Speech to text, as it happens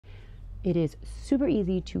It is super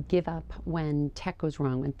easy to give up when tech goes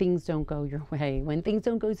wrong, when things don't go your way, when things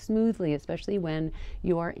don't go smoothly, especially when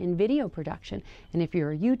you are in video production. And if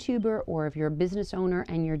you're a YouTuber or if you're a business owner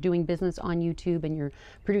and you're doing business on YouTube and you're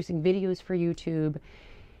producing videos for YouTube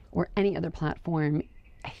or any other platform,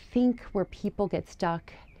 I think where people get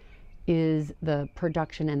stuck is the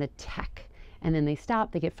production and the tech. And then they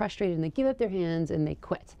stop, they get frustrated, and they give up their hands and they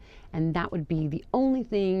quit. And that would be the only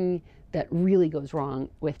thing that really goes wrong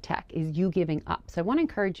with tech, is you giving up. So I want to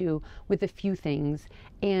encourage you with a few things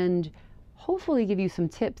and hopefully give you some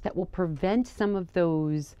tips that will prevent some of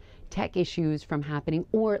those tech issues from happening,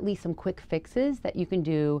 or at least some quick fixes that you can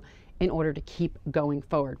do in order to keep going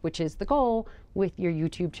forward, which is the goal with your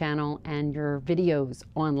YouTube channel and your videos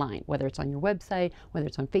online, whether it's on your website, whether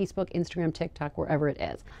it's on Facebook, Instagram, TikTok, wherever it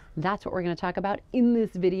is. That's what we're going to talk about in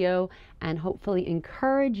this video, and hopefully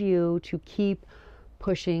encourage you to keep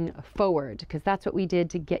pushing forward, because that's what we did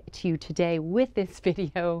to get to you today with this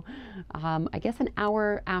video, I guess an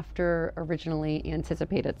hour after originally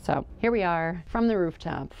anticipated. So here we are from the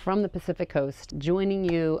rooftop, from the Pacific Coast, joining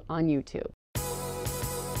you on YouTube.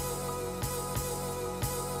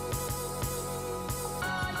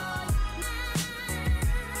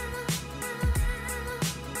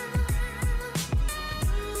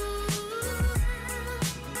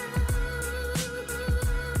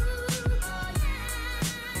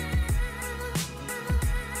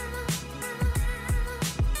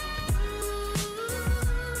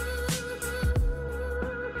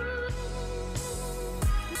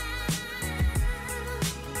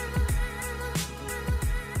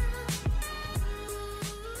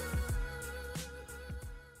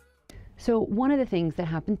 So one of the things that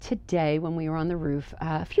happened today when we were on the roof,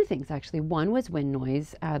 a few things actually. One was wind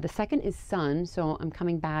noise. The second is sun. So I'm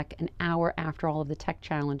coming back an hour after all of the tech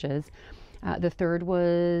challenges. The third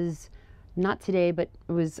was not today, but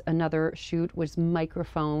it was another shoot, was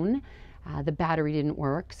microphone. The battery didn't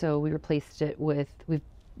work. So we replaced it with, we've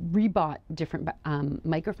rebought different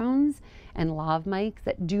microphones and lav mics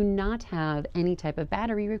that do not have any type of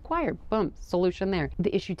battery required. Boom, solution there.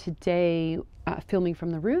 The issue today, filming from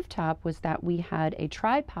the rooftop, was that we had a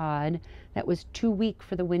tripod that was too weak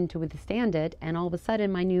for the wind to withstand it, and all of a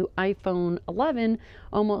sudden my new iPhone 11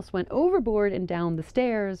 almost went overboard and down the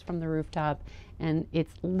stairs from the rooftop, and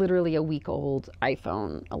it's literally a week-old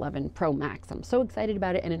iPhone 11 Pro Max. I'm so excited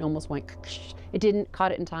about it, and it almost went, it didn't,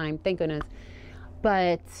 caught it in time, thank goodness.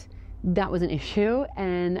 But that was an issue,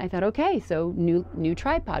 and I thought, okay, so new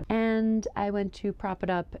tripod. And I went to prop it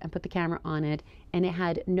up and put the camera on it, and it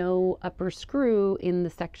had no upper screw in the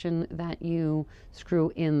section that you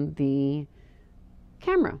screw in the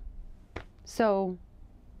camera. So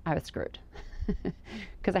I was screwed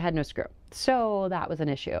because I had no screw. So that was an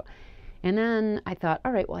issue. And then I thought,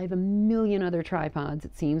 all right, well, I have a million other tripods,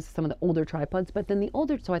 it seems, some of the older tripods, but then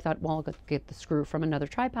so I thought, well, I'll get the screw from another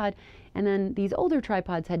tripod. And then these older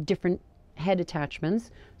tripods had different head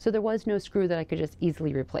attachments, so there was no screw that I could just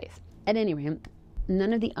easily replace. At any rate,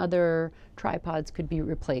 none of the other tripods could be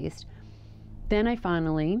replaced. Then I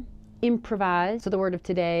finally improvised. So the word of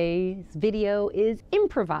today's video is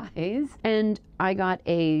improvise. And I got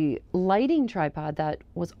a lighting tripod that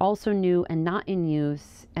was also new and not in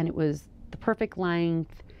use, and it was the perfect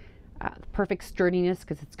length, perfect sturdiness,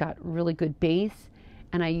 because it's got really good base,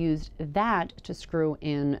 and I used that to screw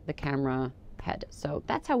in the camera head. So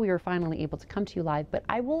that's how we were finally able to come to you live. But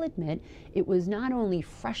I will admit, it was not only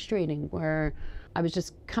frustrating, where I was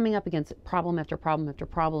just coming up against problem after problem after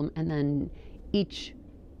problem, and then each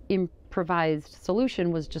improvised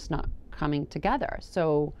solution was just not coming together.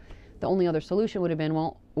 So the only other solution would have been,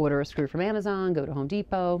 well, order a screw from Amazon, go to Home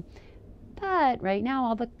Depot. But right now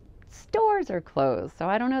all the stores are closed, so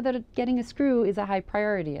I don't know that getting a screw is a high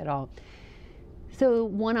priority at all. So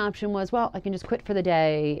one option was, well, I can just quit for the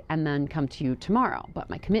day and then come to you tomorrow. But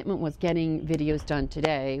my commitment was getting videos done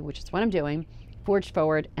today, which is what I'm doing, forged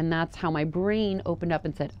forward, and that's how my brain opened up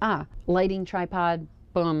and said, lighting tripod,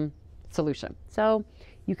 boom, solution. So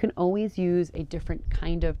you can always use a different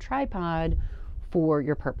kind of tripod for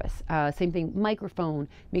your purpose. Same thing, microphone.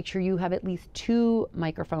 Make sure you have at least 2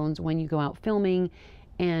 microphones when you go out filming,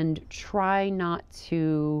 and try not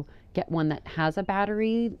to get one that has a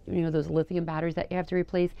battery, those lithium batteries that you have to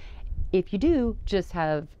replace. If you do, just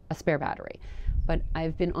have a spare battery. But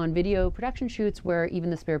I've been on video production shoots where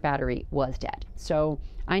even the spare battery was dead. So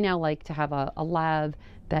I now like to have a lav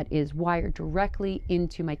that is wired directly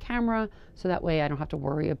into my camera, so that way I don't have to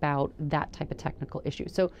worry about that type of technical issue.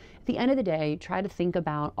 So at the end of the day, try to think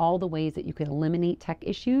about all the ways that you can eliminate tech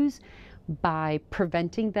issues by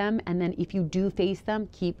preventing them, and then if you do face them,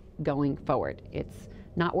 keep going forward. It's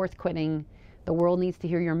not worth quitting, The world needs to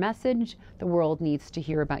hear your message. The world needs to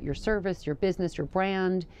hear about your service, your business, your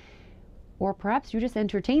brand. Or perhaps you just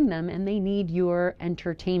entertain them and they need your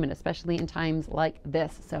entertainment, especially in times like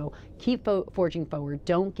this. So keep forging forward.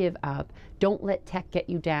 Don't give up. Don't let tech get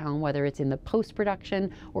you down, whether it's in the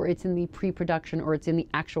post-production or it's in the pre-production or it's in the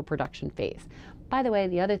actual production phase. By the way,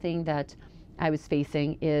 the other thing that I was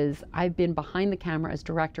facing is I've been behind the camera as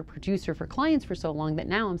director, producer for clients for so long that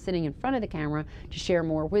now I'm sitting in front of the camera to share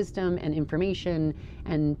more wisdom and information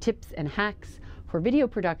and tips and hacks for video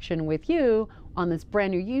production with you on this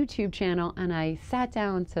brand new YouTube channel. And I sat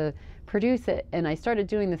down to produce it and I started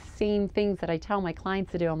doing the same things that I tell my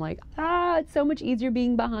clients to do. I'm like, it's so much easier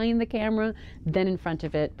being behind the camera than in front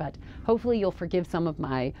of it. But hopefully you'll forgive some of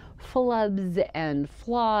my flubs and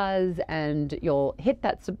flaws, and you'll hit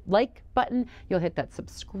that like button, you'll hit that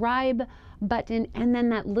subscribe button, and then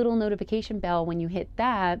that little notification bell. When you hit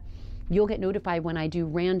that, you'll get notified when I do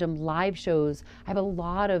random live shows. I have a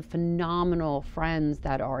lot of phenomenal friends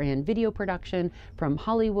that are in video production, from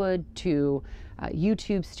Hollywood to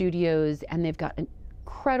YouTube studios, and they've got an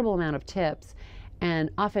incredible amount of tips.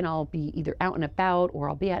 And often I'll be either out and about or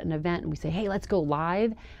I'll be at an event and we say, hey, let's go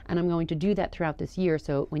live. And I'm going to do that throughout this year.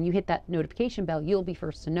 So when you hit that notification bell, you'll be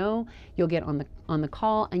first to know. You'll get on the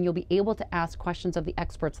call and you'll be able to ask questions of the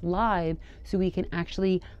experts live, so we can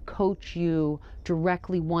actually coach you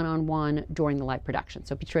directly one-on-one during the live production.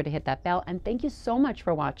 So be sure to hit that bell. And thank you so much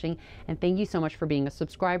for watching. And thank you so much for being a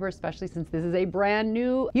subscriber, especially since this is a brand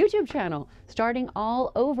new YouTube channel starting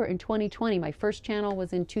all over in 2020. My first channel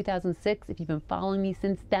was in 2006. If you've been following me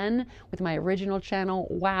since then with my original channel,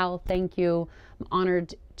 wow, thank you. I'm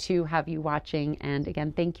honored to have you watching. And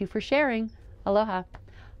again, thank you for sharing. Aloha.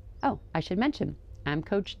 Oh, I should mention, I'm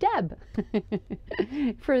Coach Deb.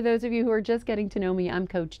 For those of you who are just getting to know me, I'm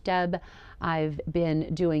Coach Deb. I've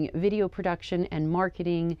been doing video production and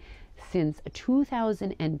marketing since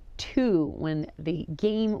 2002, when the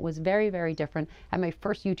game was very, very different. I had my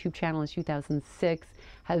first YouTube channel in 2006,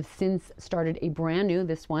 have since started a brand new,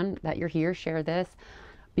 this one that you're here, share this,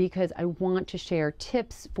 because I want to share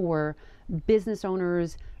tips for business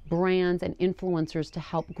owners, brands, and influencers to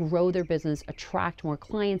help grow their business, attract more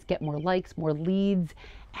clients, get more likes, more leads,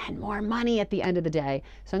 and more money at the end of the day.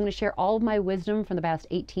 So I'm going to share all of my wisdom from the past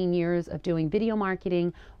 18 years of doing video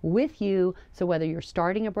marketing with you. So whether you're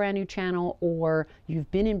starting a brand new channel, or you've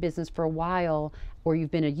been in business for a while, or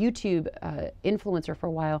you've been a YouTube influencer for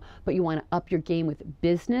a while, but you want to up your game with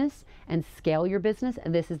business and scale your business,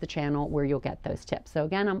 and this is the channel where you'll get those tips. So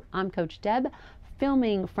again, I'm Coach Deb,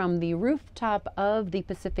 filming from the rooftop of the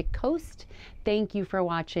Pacific Coast. Thank you for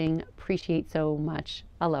watching. Appreciate so much.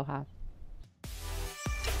 Aloha.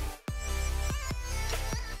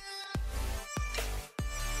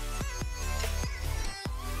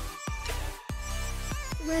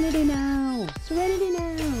 Serenity now. Serenity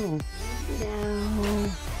now. Now,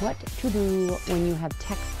 what to do when you have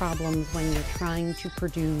tech problems when you're trying to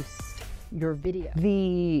produce your video.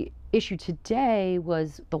 The issue today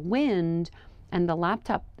was the wind, and the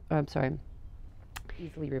laptop, I'm sorry,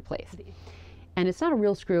 easily replaced. And it's not a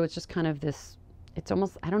real screw, it's just kind of this, it's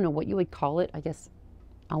almost, I don't know what you would call it. I guess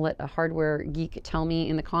I'll let a hardware geek tell me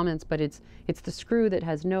in the comments, but it's the screw that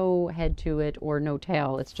has no head to it or no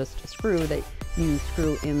tail. It's just a screw that you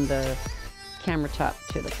screw in the camera top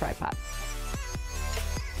to the tripod.